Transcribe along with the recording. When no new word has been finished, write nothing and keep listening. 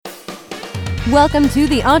Welcome to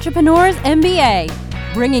the Entrepreneur's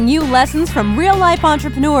MBA, bringing you lessons from real-life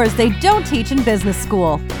entrepreneurs they don't teach in business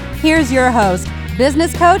school. Here's your host,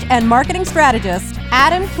 business coach and marketing strategist,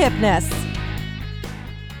 Adam Kipnis.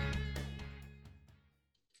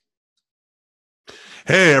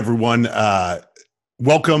 Hey, everyone.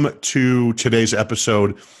 Welcome to today's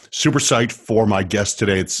episode. Super psyched for my guest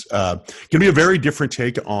today. It's going to be a very different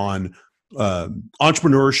take on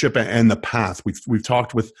entrepreneurship and the path. We've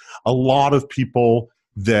talked with a lot of people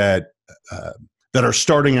that are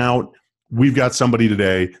starting out. We've got somebody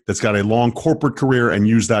today that's got a long corporate career and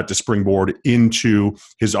use that to springboard into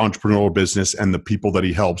his entrepreneurial business and the people that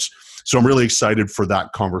he helps. So I'm really excited for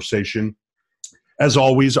that conversation. As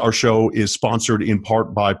always, our show is sponsored in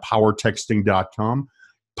part by PowerTexting.com.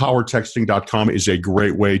 PowerTexting.com is a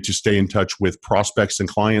great way to stay in touch with prospects and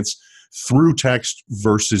clients through text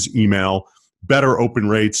versus email. Better open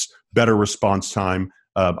rates, better response time,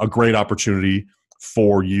 a great opportunity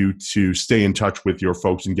for you to stay in touch with your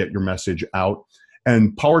folks and get your message out.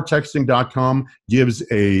 And PowerTexting.com gives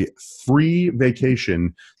a free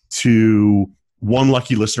vacation to one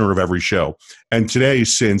lucky listener of every show. And today,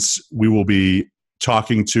 since we will be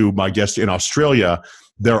talking to my guest in Australia,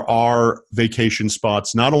 there are vacation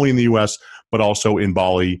spots not only in the US, but also in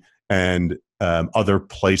Bali and other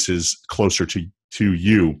places closer to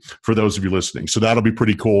you for those of you listening. So that'll be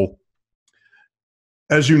pretty cool.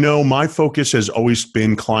 As you know, my focus has always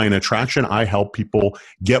been client attraction. I help people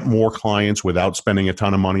get more clients without spending a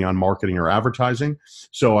ton of money on marketing or advertising.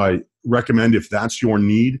 So I recommend, if that's your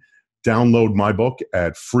need, download my book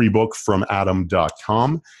at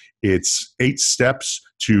freebookfromadam.com. It's 8 steps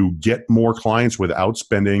to get more clients without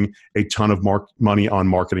spending a ton of money on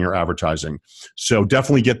marketing or advertising. So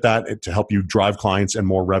definitely get that to help you drive clients and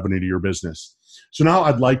more revenue to your business. So now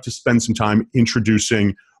I'd like to spend some time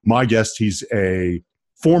introducing my guest. He's a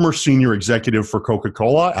former senior executive for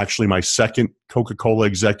Coca-Cola, actually my second Coca-Cola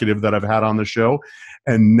executive that I've had on the show.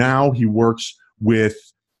 And now he works with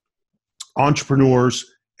entrepreneurs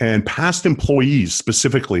and past employees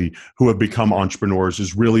specifically who have become entrepreneurs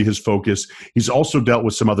is really his focus. He's also dealt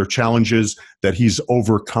with some other challenges that he's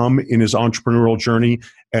overcome in his entrepreneurial journey,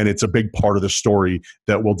 and it's a big part of the story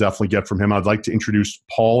that we'll definitely get from him. I'd like to introduce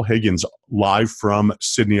Paul Higgins, live from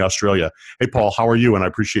Sydney, Australia. Hey, Paul, how are you? And I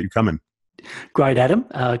appreciate you coming. Great, Adam.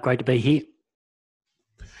 Great to be here.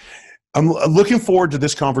 I'm looking forward to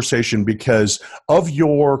this conversation because of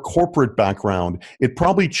your corporate background. It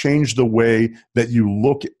probably changed the way that you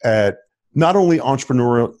look at not only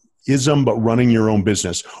entrepreneurialism, but running your own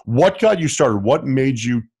business. What got you started? What made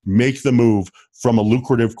you make the move from a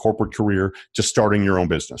lucrative corporate career to starting your own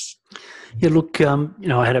business? Yeah, look,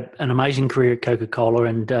 I had an amazing career at Coca-Cola,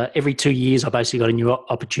 and every 2 years I basically got a new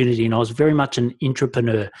opportunity, and I was very much an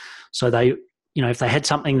entrepreneur. So they, if they had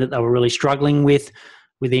something that they were really struggling with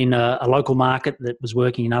within a local market that was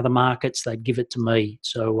working in other markets, they'd give it to me.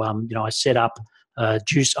 So, I set up a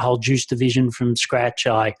whole juice division from scratch.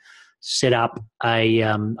 I set up a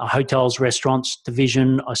hotels, restaurants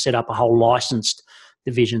division. I set up a whole licensed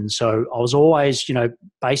division. So I was always,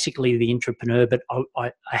 basically the entrepreneur, but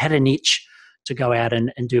I had an itch to go out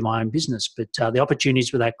and do my own business. But the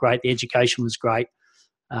opportunities were that great. The education was great.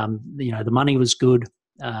 The money was good.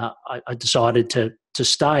 I decided to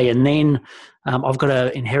stay. And then I've got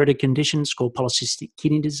an inherited condition. It's called polycystic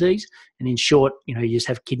kidney disease. And in short, you just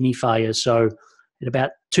have kidney failure. So at about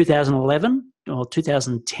 2011 or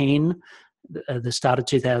 2010, the start of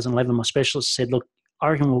 2011, my specialist said, look, I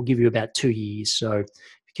reckon we'll give you about 2 years. So if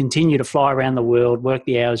you continue to fly around the world, work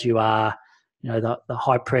the hours you are, the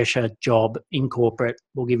high pressure job in corporate,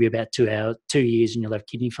 we'll give you about 2 years and you'll have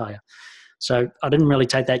kidney failure. So I didn't really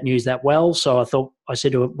take that news that well. So I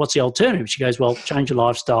said to her, what's the alternative? She goes, well, change your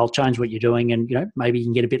lifestyle, change what you're doing, and maybe you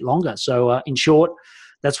can get a bit longer. So in short,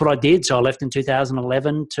 that's what I did. So I left in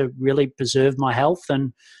 2011 to really preserve my health.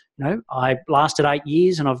 And, I lasted 8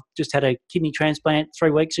 years, and I've just had a kidney transplant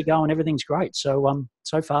 3 weeks ago, and everything's great. So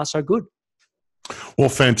so far, so good. Well,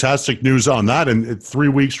 fantastic news on that. And 3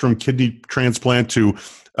 weeks from kidney transplant to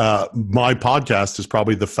my podcast is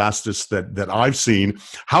probably the fastest that I've seen.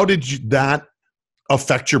 How did that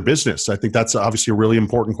affect your business? I think that's obviously a really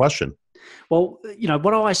important question. Well,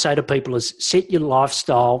 what I always say to people is set your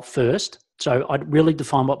lifestyle first. So I really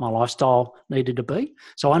defined what my lifestyle needed to be.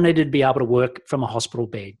 So I needed to be able to work from a hospital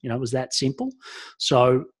bed. It was that simple.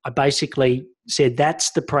 So I basically said, that's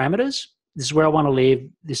the parameters. This is where I want to live.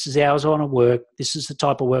 This is the hours I want to work. This is the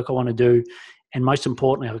type of work I want to do. And most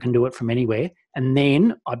importantly, I can do it from anywhere. And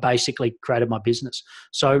then I basically created my business.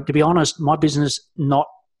 So to be honest, my business not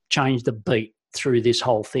changed a beat through this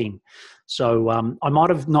whole thing. So I might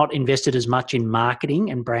have not invested as much in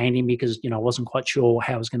marketing and branding because, I wasn't quite sure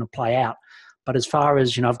how it was going to play out. But as far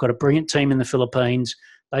as, I've got a brilliant team in the Philippines.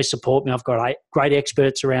 They support me. I've got great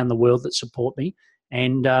experts around the world that support me.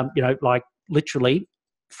 And, like literally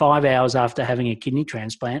 5 hours after having a kidney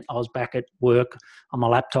transplant, I was back at work on my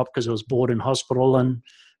laptop because I was bored in hospital and,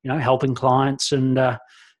 helping clients and,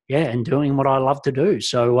 and doing what I love to do.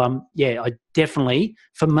 So, I definitely,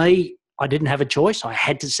 for me, I didn't have a choice. I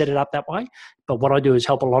had to set it up that way. But what I do is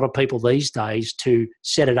help a lot of people these days to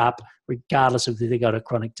set it up regardless of if they got a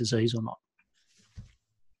chronic disease or not.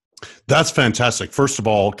 That's fantastic. First of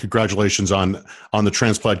all, congratulations on the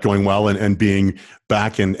transplant going well and being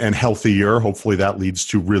back and healthier. Hopefully that leads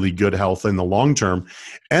to really good health in the long term.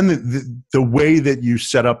 And the way that you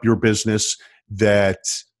set up your business, that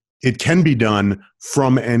it can be done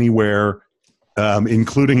from anywhere,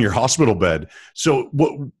 including your hospital bed. So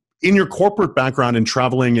in your corporate background and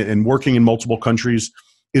traveling and working in multiple countries,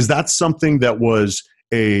 is that something that was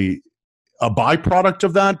a byproduct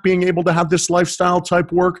of that, being able to have this lifestyle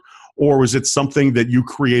type work? Or was it something that you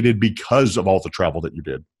created because of all the travel that you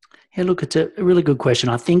did? Yeah, look, it's a really good question.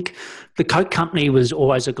 I think the Coke company was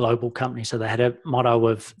always a global company. So they had a motto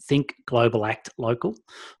of think global, act local.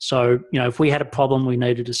 So, if we had a problem we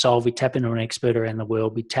needed to solve, we tap into an expert around the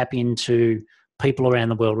world. We tap into people around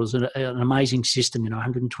the world. It was an amazing system,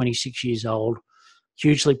 126 years old,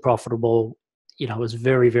 hugely profitable. It was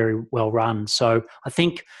very, very well run. So I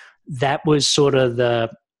think that was sort of the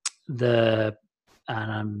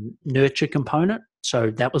nurture component.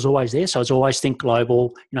 So that was always there. So I was always think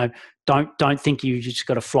global. Don't think you just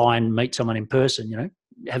got to fly and meet someone in person.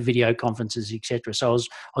 Have video conferences, etc. So I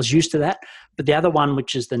was used to that. But the other one,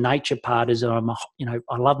 which is the nature part, is I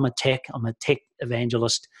love my tech. I'm a tech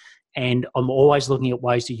evangelist, and I'm always looking at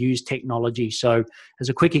ways to use technology. So as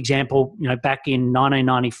a quick example, back in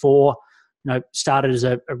 1994, started as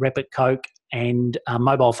a rep at Coke, and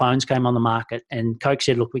mobile phones came on the market, and Coke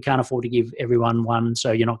said, look, we can't afford to give everyone one,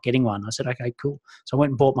 so you're not getting one. I said, okay, cool. So I went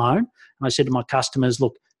and bought my own, and I said to my customers,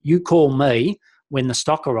 look, you call me when the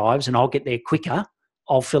stock arrives and I'll get there quicker.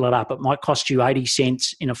 I'll fill it up. It might cost you 80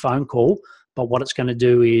 cents in a phone call, but what it's going to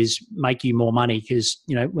do is make you more money because,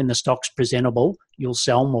 when the stock's presentable, you'll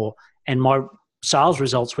sell more. And my sales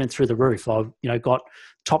results went through the roof. I, got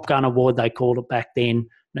Top Gun Award, they called it back then,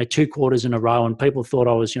 2 quarters in a row, and people thought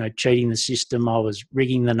I was, cheating the system. I was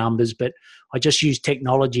rigging the numbers, but I just used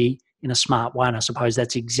technology in a smart way. And I suppose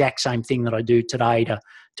that's the exact same thing that I do today to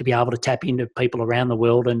be able to tap into people around the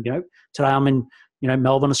world. And, today I'm in,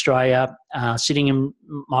 Melbourne, Australia, sitting in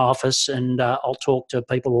my office, and I'll talk to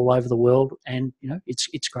people all over the world, and,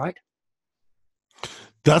 it's great.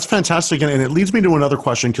 That's fantastic. And it leads me to another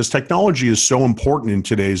question, because technology is so important in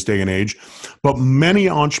today's day and age, but many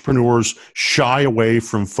entrepreneurs shy away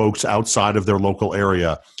from folks outside of their local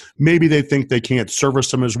area. Maybe they think they can't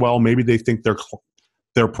service them as well. Maybe they think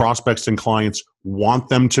their prospects and clients want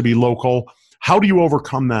them to be local. How do you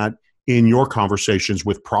overcome that in your conversations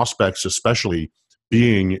with prospects, especially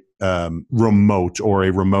being remote or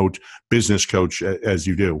a remote business coach as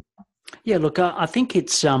you do? Yeah, look, I think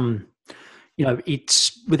it's...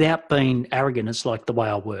 it's without being arrogant, it's like the way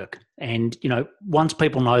I work. And, once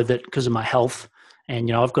people know that because of my health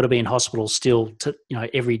and, I've got to be in hospital still to,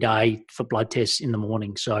 every day for blood tests in the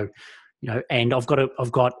morning. So, and I've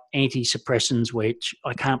got antidepressants, which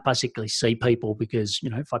I can't basically see people because,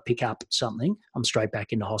 if I pick up something, I'm straight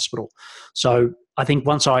back into hospital. So I think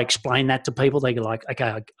once I explain that to people, they go like,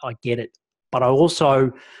 okay, I get it. But I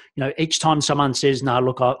also, each time someone says, no,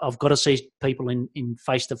 look, I've got to see people in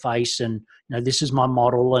face-to-face and, this is my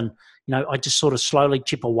model. And, I just sort of slowly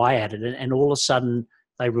chip away at it. And all of a sudden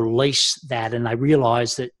they release that and they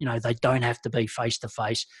realize that, they don't have to be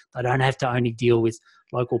face-to-face. They don't have to only deal with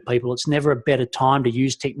local people. It's never a better time to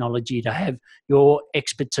use technology to have your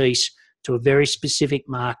expertise to a very specific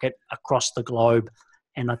market across the globe.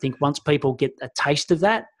 And I think once people get a taste of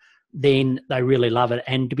that, then they really love it.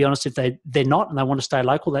 And to be honest, if they're not and they want to stay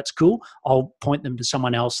local, that's cool. I'll point them to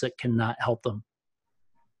someone else that can help them.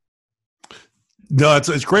 No, it's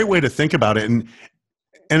a great way to think about it. And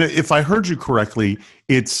if I heard you correctly,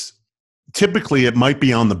 it's typically it might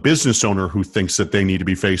be on the business owner who thinks that they need to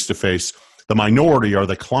be face-to-face. The minority are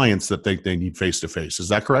the clients that think they need face-to-face. Is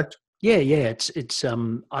that correct? Yeah. It's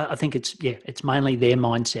I think it's mainly their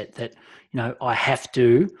mindset that, I have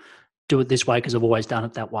to do it this way because I've always done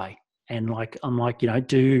it that way. And I'm like,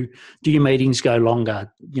 do your meetings go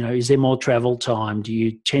longer? Is there more travel time? Do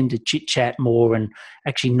you tend to chit chat more and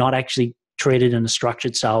actually not actually treat it in a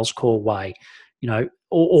structured sales call way?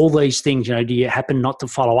 All these things, do you happen not to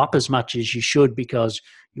follow up as much as you should because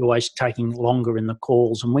you're always taking longer in the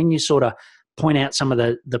calls. And when you sort of point out some of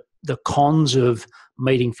the cons of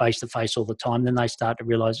meeting face to face all the time, then they start to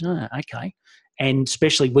realize, oh, okay. And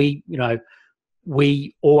especially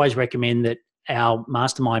we always recommend that our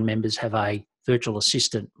mastermind members have a virtual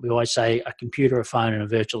assistant. We always say a computer, a phone, and a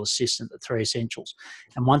virtual assistant, the 3 essentials.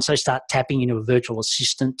 And once they start tapping into a virtual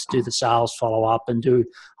assistant to do the sales follow-up and do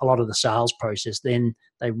a lot of the sales process, then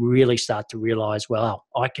they really start to realize, well,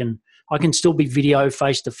 I can still be video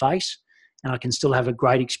face-to-face, and I can still have a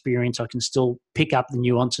great experience. I can still pick up the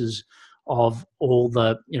nuances of all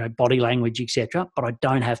the body language, etc., but I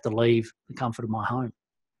don't have to leave the comfort of my home.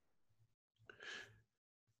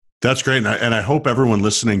 That's great. And I hope everyone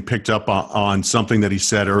listening picked up on something that he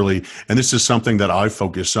said early. And this is something that I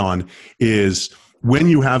focus on is when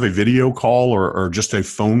you have a video call or just a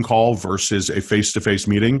phone call versus a face-to-face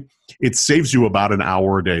meeting, it saves you about an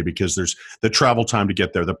hour a day because there's the travel time to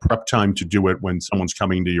get there, the prep time to do it when someone's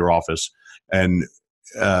coming to your office. And,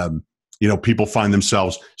 people find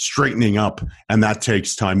themselves straightening up and that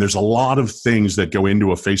takes time. There's a lot of things that go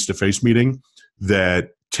into a face-to-face meeting that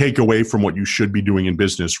take away from what you should be doing in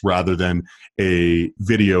business rather than a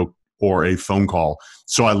video or a phone call.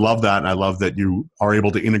 So I love that. And I love that you are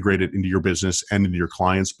able to integrate it into your business and into your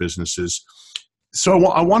clients' businesses. So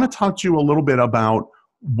I want to talk to you a little bit about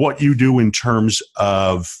what you do in terms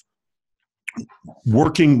of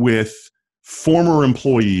working with former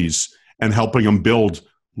employees and helping them build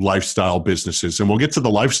lifestyle businesses. And we'll get to the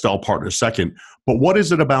lifestyle part in a second. But what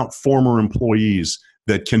is it about former employees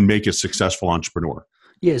that can make a successful entrepreneur?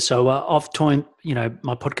 Yeah, so I've toyed,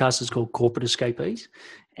 my podcast is called Corporate Escapees.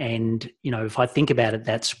 And, if I think about it,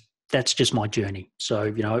 that's just my journey.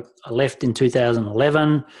 So, I left in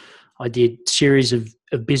 2011. I did a series of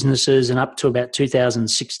businesses and up to about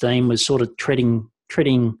 2016 was sort of treading.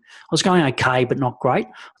 I was going okay, but not great.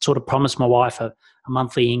 I sort of promised my wife a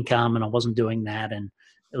monthly income and I wasn't doing that. And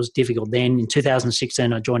it was difficult. Then in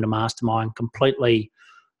 2016, I joined a mastermind completely.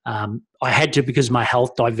 I had to, because of my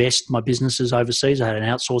health, divest my businesses overseas. I had an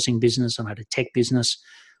outsourcing business and I had a tech business.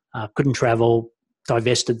 Couldn't travel,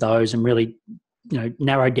 divested those and really,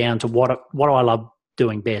 narrowed down to what I love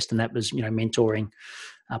doing best. And that was, mentoring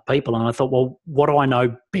people. And I thought, well, what do I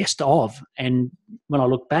know best of? And when I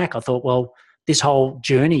look back, I thought, well, this whole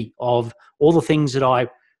journey of all the things that I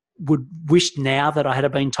would wish now that I had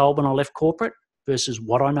been told when I left corporate versus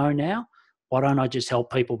what I know now. Why don't I just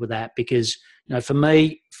help people with that? Because, for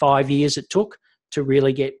me, 5 years it took to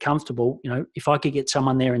really get comfortable. If I could get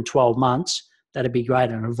someone there in 12 months, that'd be great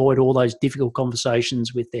and avoid all those difficult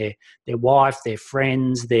conversations with their wife, their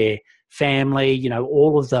friends, their family,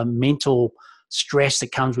 all of the mental stress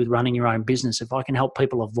that comes with running your own business. If I can help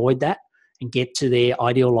people avoid that and get to their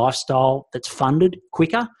ideal lifestyle that's funded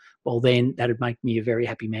quicker, well, then that'd make me a very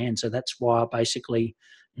happy man. So that's why I basically,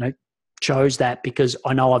 chose that because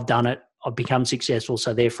I know I've done it. I've become successful,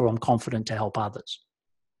 so therefore I'm confident to help others.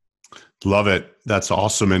 Love it. That's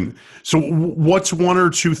awesome. And so what's one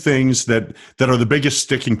or two things that are the biggest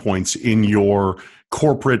sticking points in your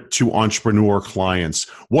corporate to entrepreneur clients?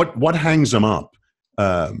 What hangs them up,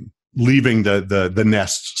 leaving the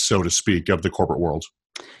nest, so to speak, of the corporate world?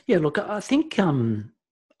 Yeah, look, I think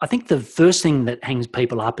the first thing that hangs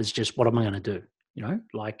people up is just, what am I going to do?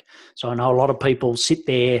 So I know a lot of people sit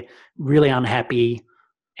there really unhappy.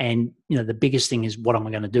 And, the biggest thing is, what am I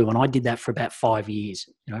going to do? And I did that for about 5 years.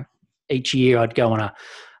 Each year I'd go on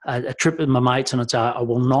a trip with my mates and I'd say, I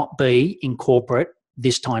will not be in corporate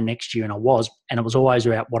this time next year. And it was always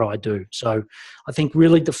about what do I do? So I think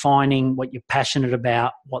really defining what you're passionate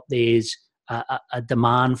about, what there's a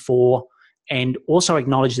demand for, and also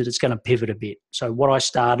acknowledge that it's going to pivot a bit. So what I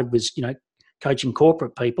started was, coaching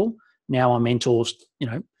corporate people. Now I mentor,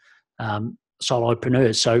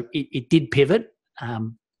 solopreneurs. So it did pivot.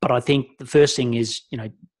 But I think the first thing is,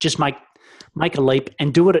 just make a leap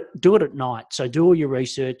and do it at night. So do all your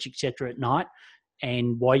research, etc. at night,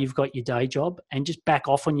 and while you've got your day job, and just back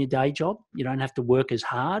off on your day job. You don't have to work as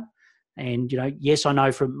hard. And yes, I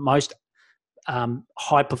know for most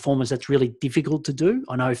high performers that's really difficult to do.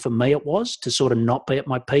 I know for me it was to sort of not be at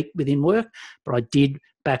my peak within work, but I did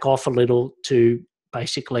back off a little to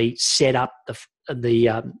basically set up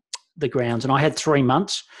the grounds. And I had 3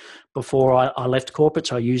 months before I left corporate.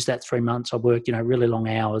 So I used that 3 months. I worked, really long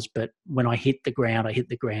hours, but when I hit the ground,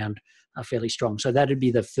 fairly strong. So that'd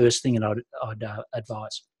be the first thing that I'd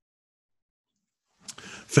advise.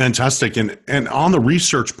 Fantastic. And on the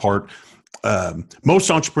research part, most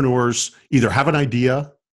entrepreneurs either have an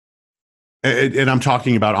idea, and I'm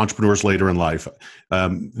talking about entrepreneurs later in life.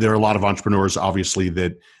 There are a lot of entrepreneurs, obviously,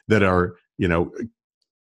 that are,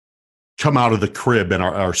 come out of the crib and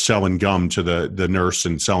are selling gum to the nurse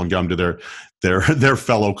and selling gum to their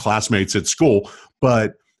fellow classmates at school.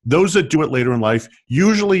 But those that do it later in life,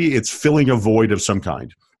 usually it's filling a void of some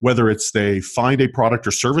kind, whether it's they find a product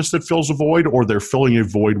or service that fills a void or they're filling a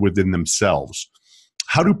void within themselves.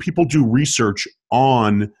 How do people do research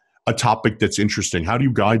on a topic that's interesting? How do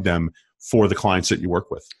you guide them for the clients that you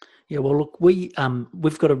work with? Yeah, well, look,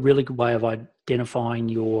 we've got a really good way of identifying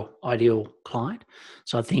your ideal client.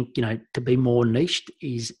 So I think, to be more niched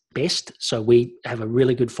is best. So we have a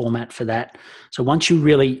really good format for that. So once you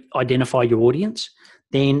really identify your audience,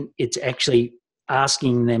 then it's actually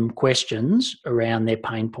asking them questions around their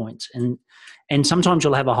pain points. And sometimes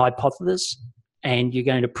you'll have a hypothesis and you're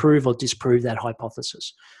going to prove or disprove that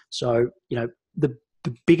hypothesis. So, the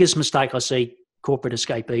biggest mistake I see corporate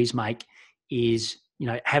escapees make is,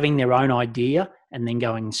 having their own idea and then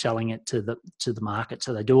going and selling it to the market.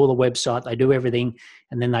 So they do all the website, they do everything,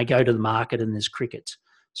 and then they go to the market and there's crickets.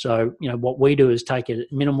 So, what we do is take a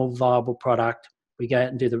minimal viable product, we go out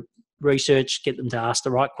and do the research, get them to ask the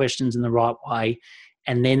right questions in the right way,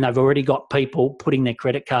 and then they've already got people putting their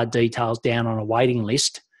credit card details down on a waiting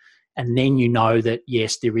list, and then that,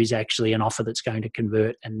 yes, there is actually an offer that's going to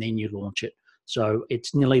convert, and then you launch it. So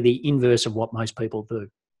it's nearly the inverse of what most people do.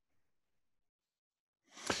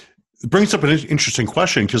 It brings up an interesting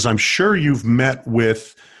question, because I'm sure you've met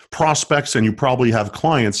with prospects and you probably have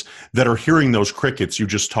clients that are hearing those crickets you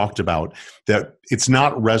just talked about, that it's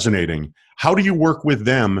not resonating. How do you work with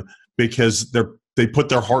them? Because they put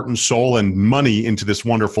their heart and soul and money into this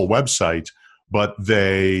wonderful website, but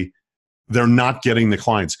they're not getting the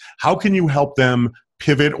clients. How can you help them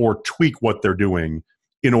pivot or tweak what they're doing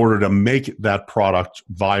in order to make that product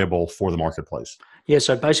viable for the marketplace? Yeah,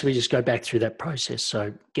 so basically just go back through that process.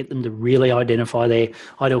 So get them to really identify their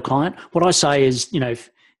ideal client. What I say is,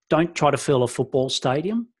 don't try to fill a football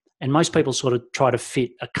stadium. And most people sort of try to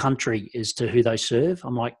fit a country as to who they serve.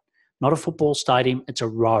 I'm like, not a football stadium, it's a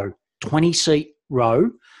row, 20-seat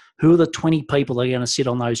row. Who are the 20 people that are going to sit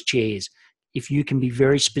on those chairs? If you can be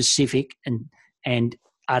very specific and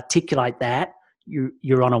articulate that,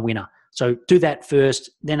 you're on a winner. So do that first,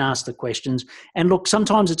 then ask the questions. And look,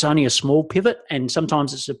 sometimes it's only a small pivot, and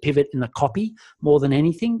sometimes it's a pivot in the copy more than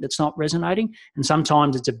anything that's not resonating. And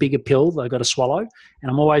sometimes it's a bigger pill they've got to swallow.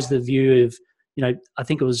 And I'm always the view of, I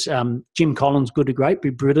think it was Jim Collins, Good to Great, be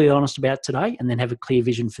brutally honest about today and then have a clear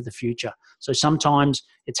vision for the future. So sometimes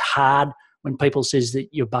it's hard when people says that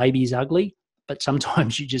your baby is ugly, but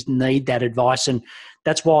sometimes you just need that advice. And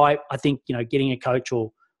that's why I think, getting a coach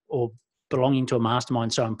or belonging to a mastermind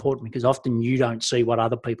is so important, because often you don't see what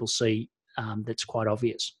other people see that's quite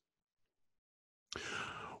obvious.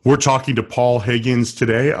 We're talking to Paul Higgins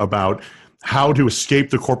today about how to escape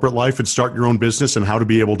the corporate life and start your own business, and how to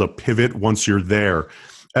be able to pivot once you're there.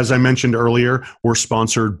 As I mentioned earlier, we're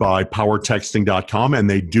sponsored by powertexting.com, and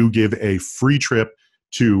they do give a free trip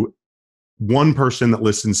to one person that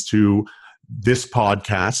listens to this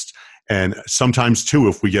podcast, and sometimes two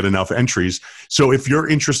if we get enough entries. So if you're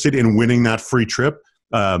interested in winning that free trip,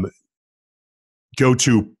 go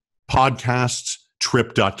to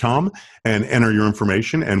podcasttrip.com and enter your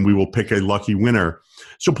information, and we will pick a lucky winner.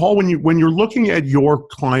 So Paul, when you're looking at your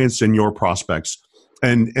clients and your prospects,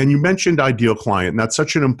 and you mentioned ideal client, and that's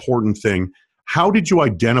such an important thing, how did you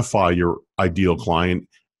identify your ideal client,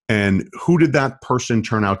 and who did that person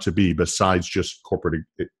turn out to be besides just corporate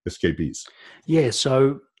escapees? Yeah,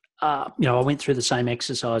 so I went through the same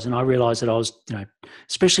exercise, and I realized that I was,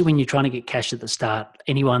 especially when you're trying to get cash at the start,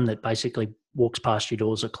 anyone that basically walks past your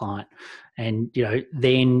door is a client. And,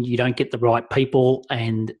 then you don't get the right people,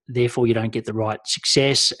 and therefore you don't get the right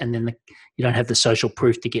success. And then you don't have the social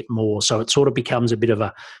proof to get more. So it sort of becomes a bit of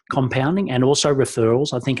a compounding, and also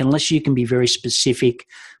referrals. I think unless you can be very specific,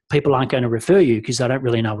 people aren't going to refer you because they don't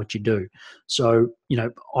really know what you do. So,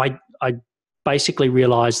 I basically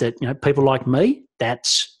realized that, people like me,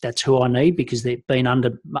 that's who I need, because they've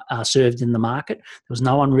been served in the market. There was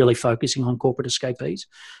no one really focusing on corporate escapees.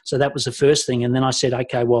 So that was the first thing. And then I said,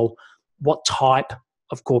 okay, well, what type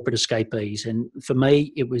of corporate escapees? And for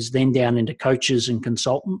me, it was then down into coaches and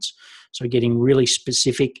consultants. So getting really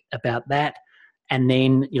specific about that. And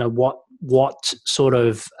then, what sort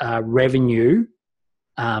of revenue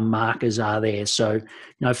markers are there? So,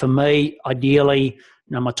 for me, ideally,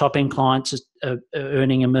 my top end clients are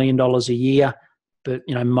earning $1 million a year. But,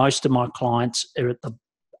 most of my clients are at the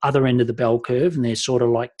other end of the bell curve, and they're sort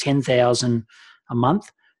of like 10,000 a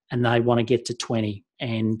month, and they want to get to 20.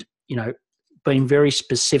 And, being very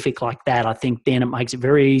specific like that, I think then it makes it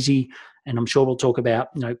very easy. And I'm sure we'll talk about,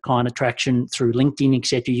 client attraction through LinkedIn, et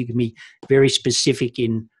cetera. You can be very specific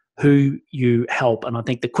in who you help. And I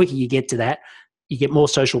think the quicker you get to that, you get more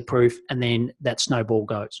social proof, and then that snowball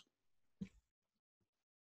goes.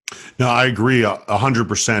 No, I agree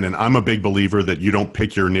 100%. And I'm a big believer that you don't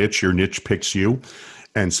pick your niche picks you.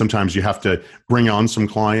 And sometimes you have to bring on some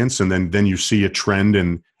clients, and then you see a trend,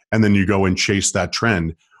 and then you go and chase that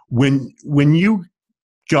trend. When you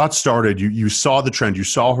got started, you saw the trend, you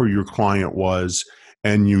saw who your client was,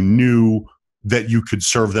 and you knew that you could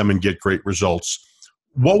serve them and get great results.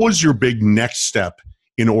 What was your big next step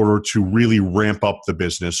in order to really ramp up the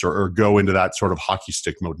business or go into that sort of hockey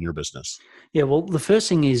stick mode in your business? Yeah, well, the first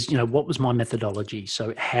thing is, what was my methodology?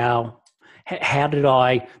 So how did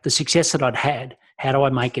the success that I'd had, how do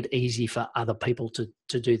I make it easy for other people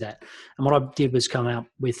to do that? And what I did was come out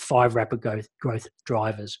with 5 rapid growth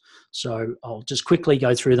drivers. So I'll just quickly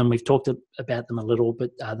go through them. We've talked about them a little,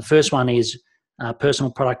 but the first one is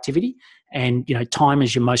personal productivity. And, time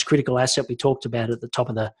is your most critical asset. We talked about it at the top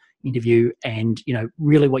of the interview. And,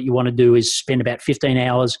 really what you want to do is spend about 15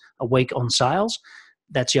 hours a week on sales.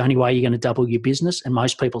 That's the only way you're going to double your business. And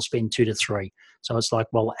most people spend 2 to 3. So it's like,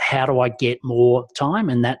 well, how do I get more time?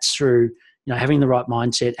 And that's through, having the right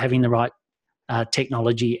mindset, having the right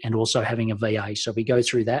technology, and also having a VA. So we go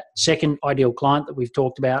through that. Second, ideal client that we've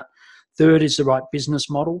talked about. Third is the right business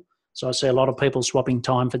model. So I see a lot of people swapping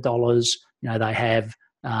time for dollars. They have,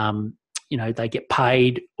 they get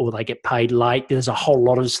paid or they get paid late. There's a whole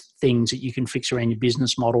lot of things that you can fix around your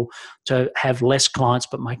business model to have less clients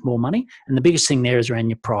but make more money. And the biggest thing there is around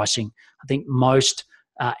your pricing. I think most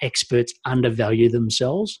experts undervalue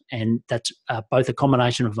themselves, and that's both a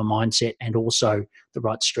combination of a mindset and also the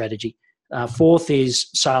right strategy. Fourth is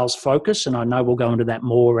sales focus, and I know we'll go into that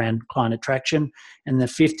more around client attraction. And the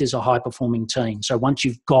fifth is a high-performing team. So once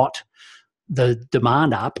you've got the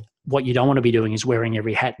demand up, what you don't want to be doing is wearing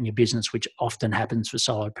every hat in your business, which often happens for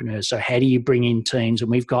solopreneurs. So how do you bring in teams?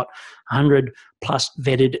 And we've got 100 plus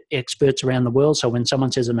vetted experts around the world. So when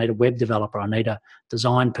someone says, I need a web developer, I need a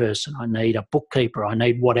design person, I need a bookkeeper, I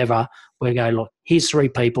need whatever, we go, look, here's 3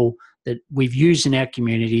 people that we've used in our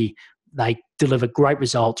community. They deliver great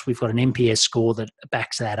results. We've got an NPS score that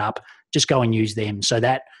backs that up. Just go and use them. So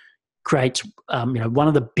that creates, one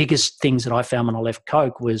of the biggest things that I found when I left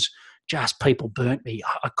Coke was just people burnt me.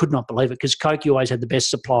 I could not believe it, because Coke, you always had the best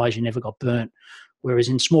suppliers. You never got burnt. Whereas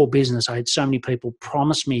in small business, I had so many people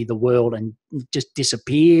promise me the world and just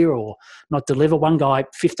disappear or not deliver. One guy,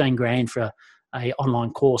 15 grand for a online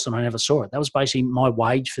course, and I never saw it. That was basically my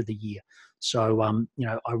wage for the year. So,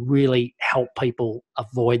 I really help people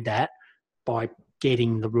avoid that by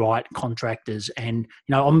getting the right contractors. And,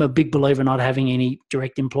 I'm a big believer in not having any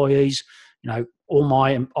direct employees.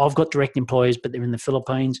 I've got direct employees, but they're in the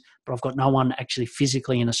Philippines, but I've got no one actually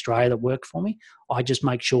physically in Australia that work for me. I just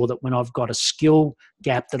make sure that when I've got a skill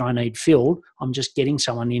gap that I need filled, I'm just getting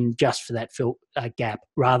someone in just for that gap,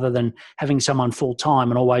 rather than having someone full time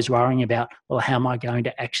and always worrying about, well, how am I going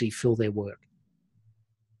to actually fill their work?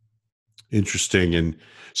 Interesting. And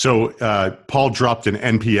so Paul dropped an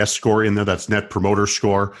NPS score in there. That's Net Promoter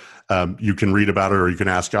Score. You can read about it, or you can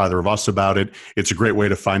ask either of us about it. It's a great way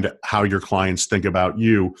to find out how your clients think about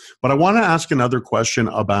you. But I want to ask another question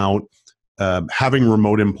about having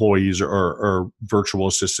remote employees or virtual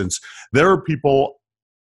assistants. There are people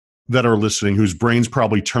that are listening whose brains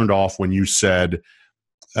probably turned off when you said,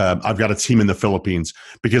 I've got a team in the Philippines,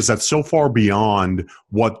 because that's so far beyond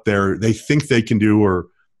what they think they can do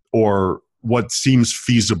or what seems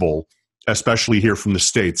feasible, especially here from the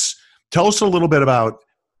States. Tell us a little bit about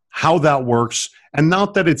how that works, and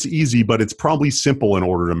not that it's easy, but it's probably simple in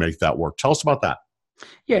order to make that work. Tell us about that.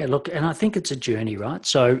 Yeah, look, and I think it's a journey, right?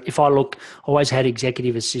 So if I look, I always had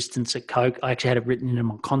executive assistants at Coke. I actually had it written in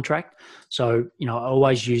my contract. So, I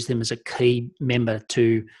always use them as a key member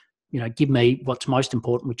to, give me what's most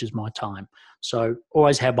important, which is my time. So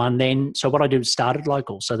always had one then. So what I did was started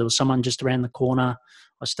local. So there was someone just around the corner.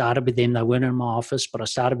 I started with them. They weren't in my office, but I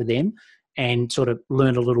started with them and sort of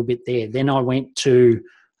learned a little bit there. Then I went to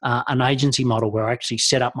an agency model where I actually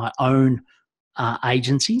set up my own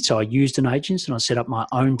agency. So I used an agency and I set up my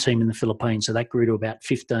own team in the Philippines. So that grew to about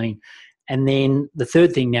 15. And then the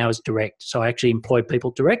third thing now is direct. So I actually employ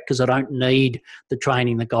people direct because I don't need the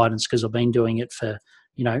training, the guidance, because I've been doing it for,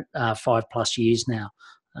 5+ years now.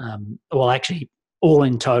 Actually, all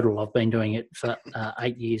in total, I've been doing it for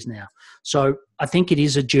 8 years now. So I think it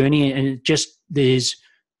is a journey, and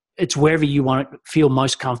it's wherever you want to feel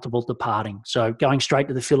most comfortable departing. So going straight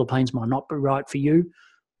to the Philippines might not be right for you.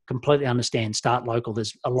 Completely understand. Start local.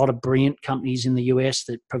 There's a lot of brilliant companies in the US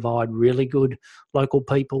that provide really good local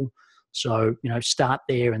people. So, start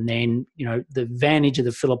there. And then, the advantage of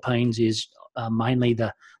the Philippines is mainly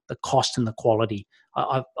the cost and the quality,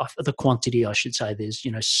 the quantity, I should say. There's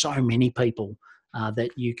so many people that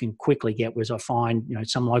you can quickly get, whereas I find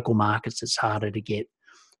some local markets it's harder to get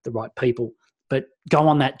the right people. But go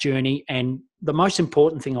on that journey, and the most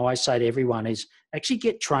important thing I always say to everyone is actually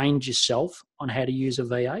get trained yourself on how to use a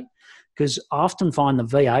VA, because I often find the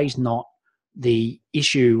VA is not the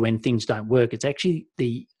issue when things don't work. It's actually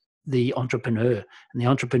the entrepreneur, and the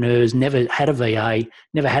entrepreneur's never had a VA,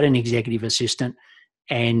 never had an executive assistant,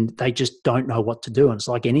 and they just don't know what to do. And it's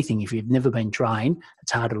like anything, if you've never been trained,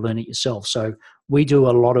 it's hard to learn it yourself. So we do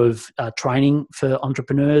a lot of training for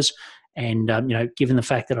entrepreneurs, and given the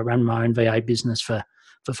fact that I run my own VA business for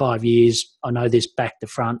 5 years, I know this back to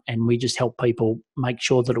front, and we just help people make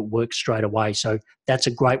sure that it works straight away. So that's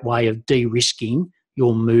a great way of de-risking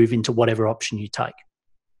your move into whatever option you take.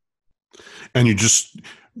 And you just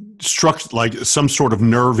struck like some sort of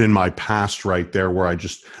nerve in my past right there, where I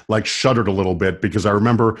just like shuddered a little bit, because I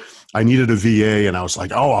remember I needed a VA and I was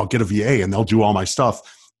like, oh, I'll get a VA and they'll do all my stuff.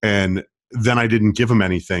 And then I didn't give them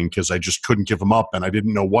anything because I just couldn't give them up, and I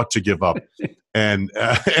didn't know what to give up.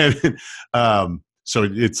 So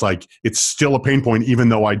it's like, it's still a pain point, even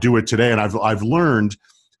though I do it today. And I've learned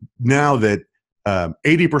now that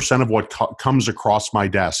 80% of what comes across my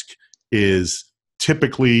desk is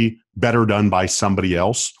typically better done by somebody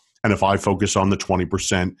else. And if I focus on the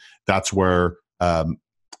 20%, that's where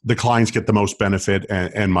the clients get the most benefit,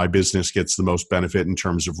 and my business gets the most benefit in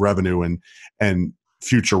terms of revenue and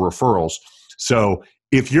future referrals. So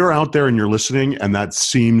if you're out there and you're listening and that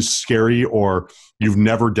seems scary, or you've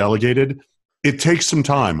never delegated, it takes some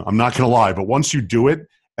time. I'm not going to lie, but once you do it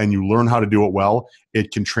and you learn how to do it well, it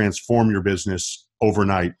can transform your business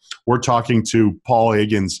overnight. We're talking to Paul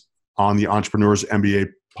Agins on the Entrepreneurs MBA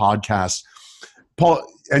podcast. Paul,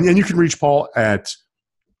 and you can reach Paul at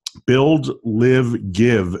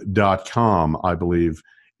buildlivegive.com, I believe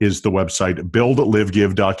is the website,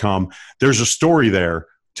 buildlivegive.com. There's a story there.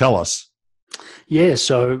 Tell us. Yeah,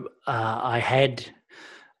 so I've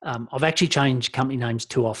actually changed company names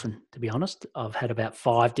too often, to be honest. I've had about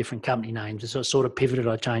 5 different company names. So I sort of pivoted.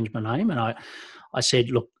 I changed my name, and I said,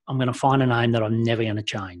 look, I'm going to find a name that I'm never going to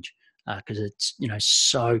change, because it's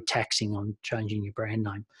so taxing on changing your brand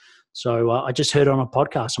name. So I just heard on a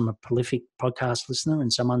podcast. I'm a prolific podcast listener,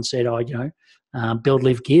 and someone said, build,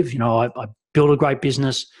 live, give. I build a great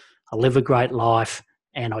business, I live a great life,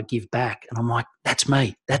 and I give back. And I'm like, that's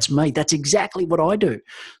me. That's exactly what I do.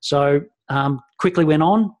 So quickly went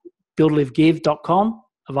on, buildlivegive.com,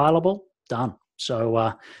 available, done.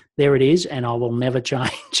 So there it is, and I will never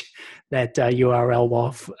change that URL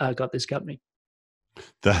while I've got this company.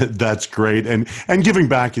 That's great. And giving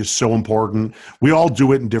back is so important. We all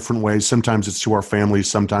do it in different ways. Sometimes it's to our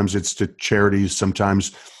families, sometimes it's to charities,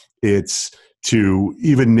 sometimes it's to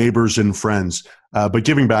even neighbors and friends. But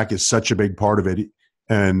giving back is such a big part of it.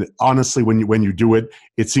 And honestly, when you do it,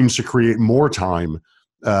 it seems to create more time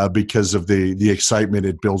because of the excitement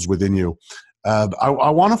it builds within you. I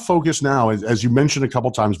want to focus now, as you mentioned a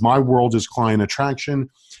couple times, my world is client attraction,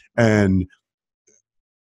 and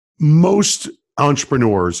most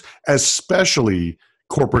entrepreneurs, especially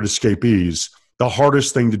corporate escapees, the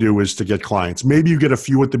hardest thing to do is to get clients. Maybe you get a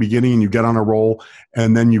few at the beginning and you get on a roll,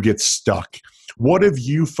 and then you get stuck. What have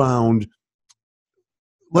you found?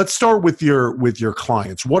 Let's start with your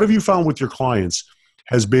clients. What have you found with your clients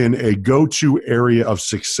has been a go-to area of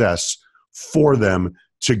success for them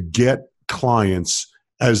to get clients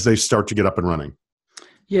as they start to get up and running?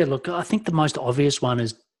 Yeah, look, I think the most obvious one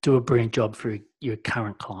is do a brilliant job for your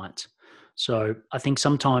current clients. So I think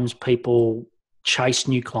sometimes people chase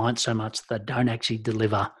new clients so much that they don't actually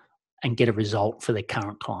deliver and get a result for their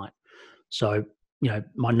current client. So,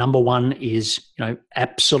 my number one is,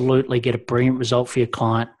 absolutely get a brilliant result for your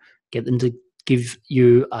client, get them to give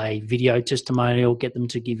you a video testimonial, get them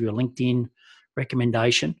to give you a LinkedIn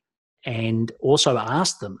recommendation, and also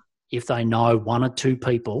ask them if they know 1 or 2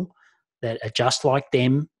 people that are just like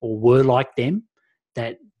them or were like them,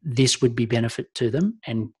 that this would be benefit to them,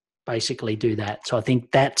 and basically do that. So I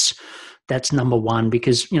think that's number one,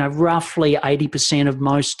 because roughly 80% of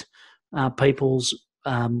most people's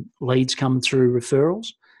leads come through referrals,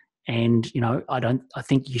 and I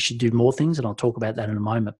think you should do more things, and I'll talk about that in a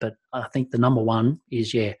moment. But I think the number one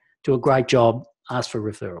is do a great job, ask for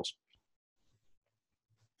referrals.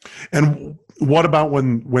 And what about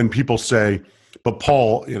when people say, "But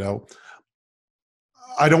Paul,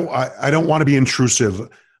 I don't want to be intrusive.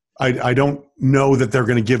 I don't know that they're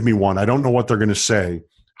going to give me one. I don't know what they're going to say."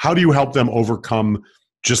 How do you help them overcome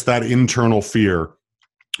just that internal fear,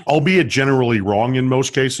 albeit generally wrong in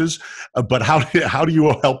most cases? But how do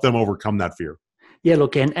you help them overcome that fear? Yeah,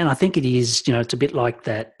 look, and I think it is, it's a bit like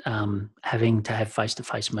that, having to have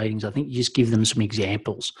face-to-face meetings. I think you just give them some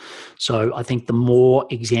examples. So I think the more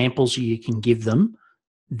examples you can give them,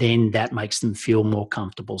 then that makes them feel more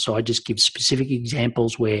comfortable. So I just give specific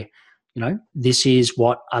examples where, this is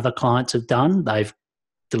what other clients have done. They've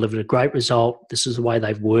delivered a great result. This is the way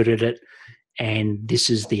they've worded it, and this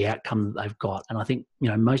is the outcome that they've got. And I think,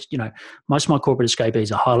 most of my corporate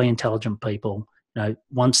escapees are highly intelligent people.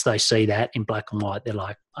 Once they see that in black and white, they're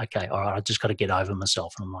like, okay, all right, I just got to get over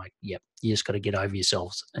myself. And I'm like, yep, you just got to get over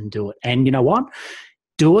yourselves and do it. And you know what?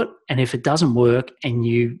 Do it. And if it doesn't work and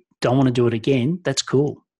you don't want to do it again, that's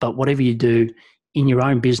cool. But whatever you do in your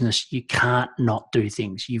own business, you can't not do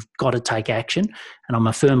things. You've got to take action. And I'm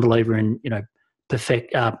a firm believer in,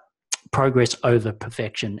 progress over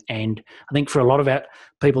perfection. And I think for a lot of our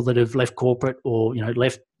people that have left corporate or,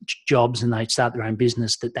 left jobs and they start their own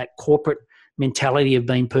business, that corporate mentality of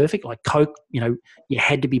being perfect, like Coke, you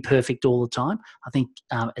had to be perfect all the time. I think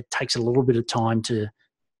it takes a little bit of time to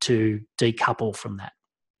decouple from that.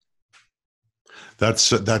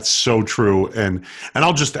 That's so true, and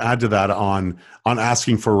I'll just add to that on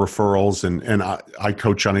asking for referrals, and I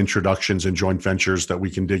coach on introductions and joint ventures that we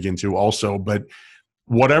can dig into also. But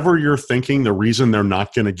whatever you're thinking, the reason they're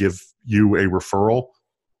not going to give you a referral,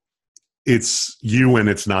 it's you and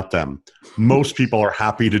it's not them. Most people are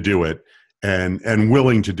happy to do it and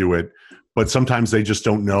willing to do it, but sometimes they just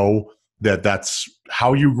don't know that that's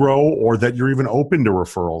how you grow or that you're even open to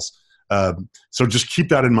referrals. So just keep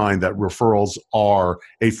that in mind, that referrals are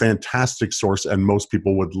a fantastic source and most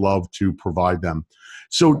people would love to provide them.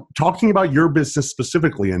 So talking about your business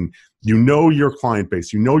specifically, and your client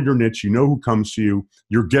base, your niche, who comes to you,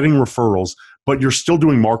 you're getting referrals, but you're still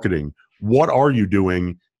doing marketing. What are you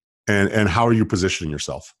doing and how are you positioning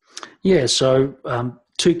yourself? Yeah, so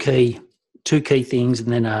two key things,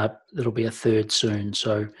 and then there'll be a third soon.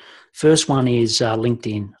 So first one is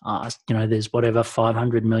LinkedIn. There's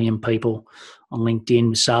 500 million people on LinkedIn.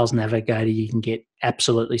 With Sales Navigator, you can get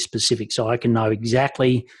absolutely specific. So I can know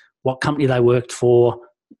exactly what company they worked for,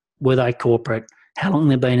 were they corporate, how long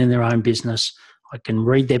they've been in their own business. I can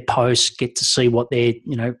read their posts, get to see what they're,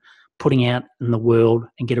 putting out in the world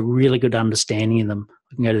and get a really good understanding of them.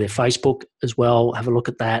 I can go to their Facebook as well, have a look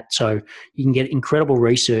at that. So you can get incredible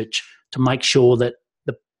research to make sure that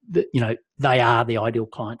they are the ideal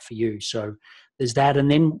client for you. So there's that. And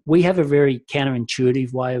then we have a very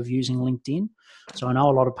counterintuitive way of using LinkedIn. So I know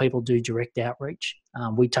a lot of people do direct outreach.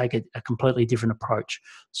 We take a completely different approach.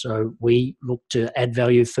 So we look to add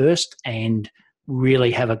value first and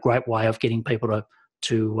really have a great way of getting people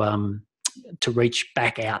to reach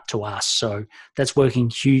back out to us. So that's working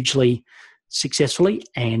hugely successfully,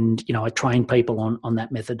 and I train people on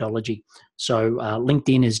that methodology. So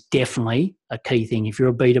LinkedIn is definitely a key thing. If you're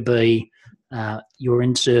a B2B, you're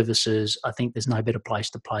in services, I think there's no better place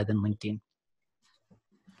to play than LinkedIn.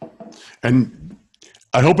 And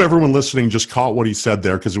I hope everyone listening just caught what he said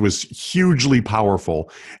there, because it was hugely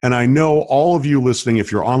powerful. And I know all of you listening,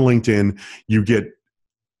 if you're on LinkedIn, you get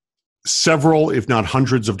several, if not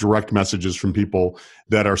hundreds, of direct messages from people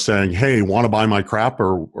that are saying, hey, want to buy my crap,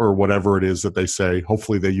 or whatever it is that they say.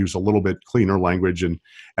 Hopefully they use a little bit cleaner language and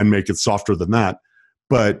make it softer than that.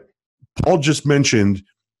 But Paul just mentioned,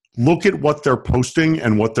 look at what they're posting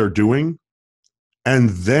and what they're doing, and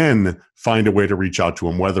then find a way to reach out to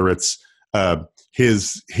them, whether it's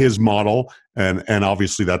his model, and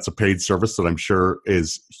obviously that's a paid service that I'm sure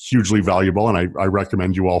is hugely valuable, and I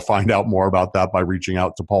recommend you all find out more about that by reaching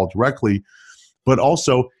out to Paul directly. But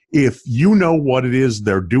also, if you know what it is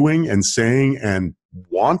they're doing and saying and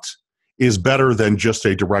want, is better than just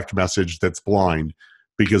a direct message that's blind,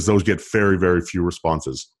 because those get very, very few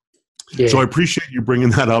responses. Yeah. So I appreciate you bringing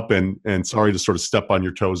that up, and sorry to sort of step on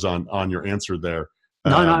your toes on your answer there.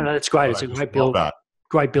 No, that's great. It's a great build.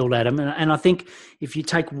 Great build, Adam. And I think if you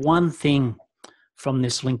take one thing from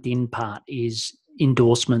this LinkedIn part, is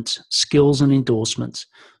endorsements, skills and endorsements.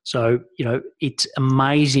 So, it's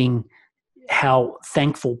amazing how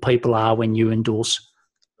thankful people are when you endorse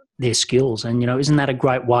their skills. And, isn't that a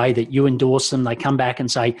great way that you endorse them? They come back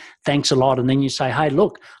and say, thanks a lot. And then you say, hey,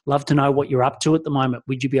 look, love to know what you're up to at the moment.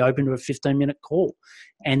 Would you be open to a 15-minute call?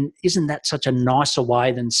 And isn't that such a nicer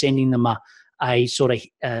way than sending them a sort of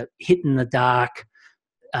hit in the dark,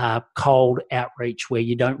 cold outreach where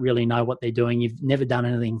you don't really know what they're doing, you've never done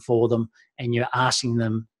anything for them, and you're asking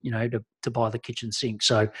them, to buy the kitchen sink.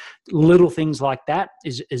 So little things like that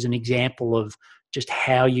is an example of just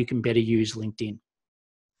how you can better use LinkedIn.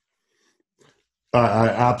 I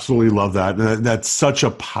absolutely love that. That's such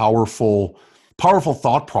a powerful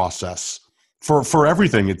thought process for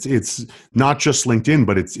everything. It's not just LinkedIn,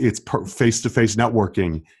 but it's face-to-face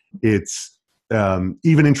networking. It's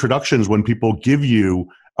even introductions. When people give you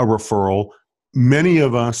a referral, many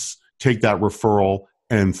of us take that referral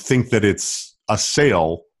and think that it's a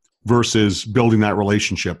sale versus building that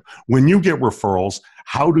relationship. When you get referrals,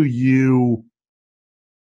 how do you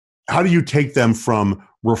take them from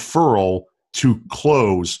referral to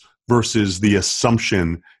close versus the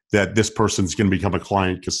assumption that this person's going to become a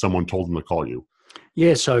client because someone told them to call you?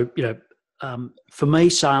 Yeah. So, for me,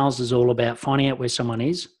 sales is all about finding out where someone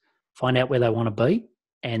is, find out where they want to be,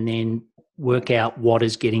 and then work out what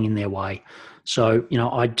is getting in their way. So,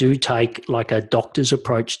 I do take like a doctor's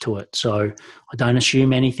approach to it. So I don't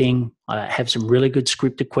assume anything. I have some really good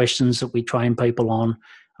scripted questions that we train people on.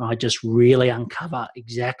 And I just really uncover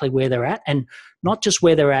exactly where they're at, and not just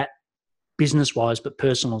where they're at business-wise, but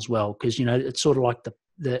personal as well. Because, it's sort of like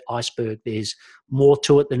the iceberg. There's more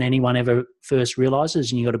to it than anyone ever first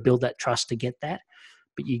realizes, and you've got to build that trust to get that.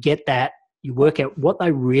 But you get that, you work out what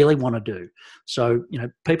they really want to do. So,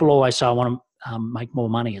 people always say, I want to make more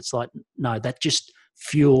money. It's like, no, that just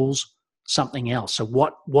fuels something else. So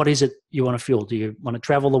what is it you want to fuel? Do you want to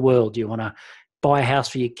travel the world? Do you want to buy a house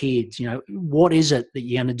for your kids? What is it that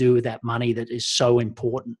you're going to do with that money that is so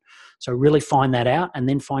important? So really find that out, and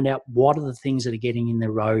then find out what are the things that are getting in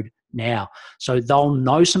the road now. So they'll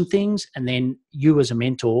know some things, and then you as a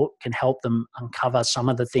mentor can help them uncover some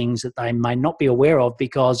of the things that they may not be aware of,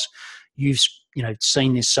 because you've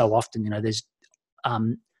seen this so often. There's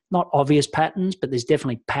not obvious patterns, but there's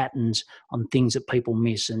definitely patterns on things that people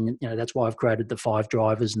miss. And that's why I've created the 5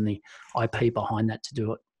 drivers and the IP behind that to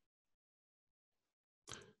do it.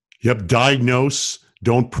 Yep. Diagnose,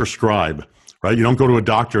 don't prescribe, right? You don't go to a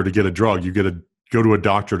doctor to get a drug. You go to a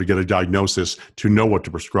doctor to get a diagnosis to know what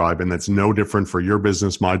to prescribe. And that's no different for your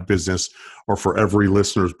business, my business, or for every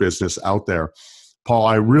listener's business out there. Paul,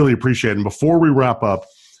 I really appreciate it. And before we wrap up,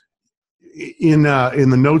 in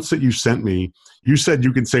the notes that you sent me, you said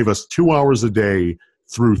you can save us 2 hours a day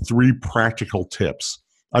through 3 practical tips.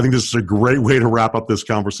 I think this is a great way to wrap up this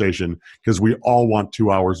conversation, because we all want 2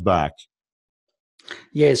 hours back.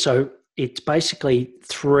 Yeah, so it's basically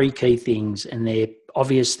 3 key things, and they're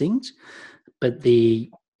obvious things, but the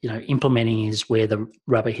implementing is where the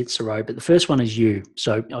rubber hits the road. But the first one is you.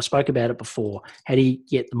 So I spoke about it before. How do you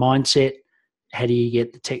get the mindset? How do you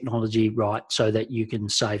get the technology right so that you can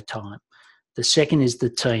save time? The second is the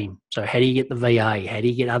team. So how do you get the VA? How do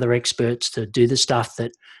you get other experts to do the stuff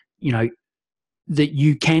that that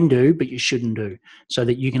you can do but you shouldn't do, so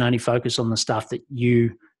that you can only focus on the stuff that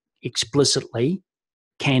you explicitly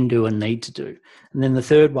can do and need to do? And then the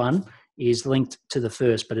third one is linked to the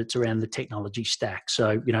first, but it's around the technology stack.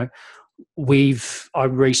 So, I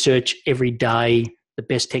research every day the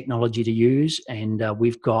best technology to use, and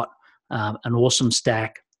we've got an awesome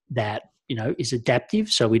stack that, is adaptive.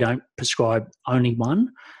 So we don't prescribe only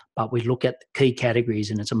one, but we look at the key categories,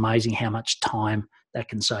 and it's amazing how much time that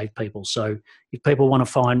can save people. So if people want to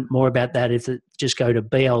find more about that, just go to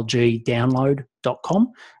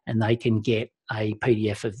blgdownload.com and they can get a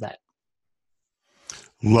PDF of that.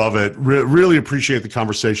 Love it. Really appreciate the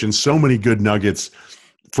conversation. So many good nuggets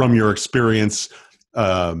from your experience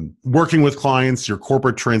working with clients, your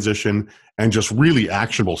corporate transition, and just really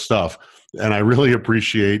actionable stuff. And I really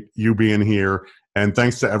appreciate you being here. And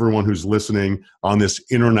thanks to everyone who's listening on this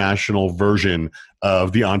international version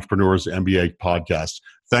of the Entrepreneurs MBA podcast.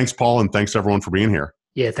 Thanks, Paul, and thanks everyone for being here.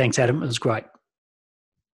 Yeah, thanks, Adam. It was great.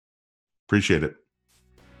 Appreciate it.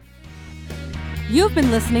 You've been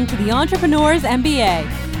listening to the Entrepreneurs MBA.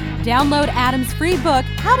 Download Adam's free book,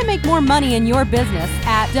 How to Make More Money in Your Business,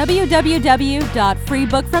 at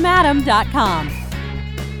www.freebookfromadam.com.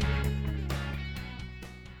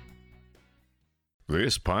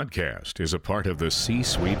 This podcast is a part of the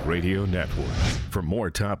C-Suite Radio Network. For more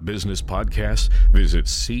top business podcasts, visit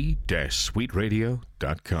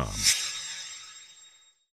c-suiteradio.com.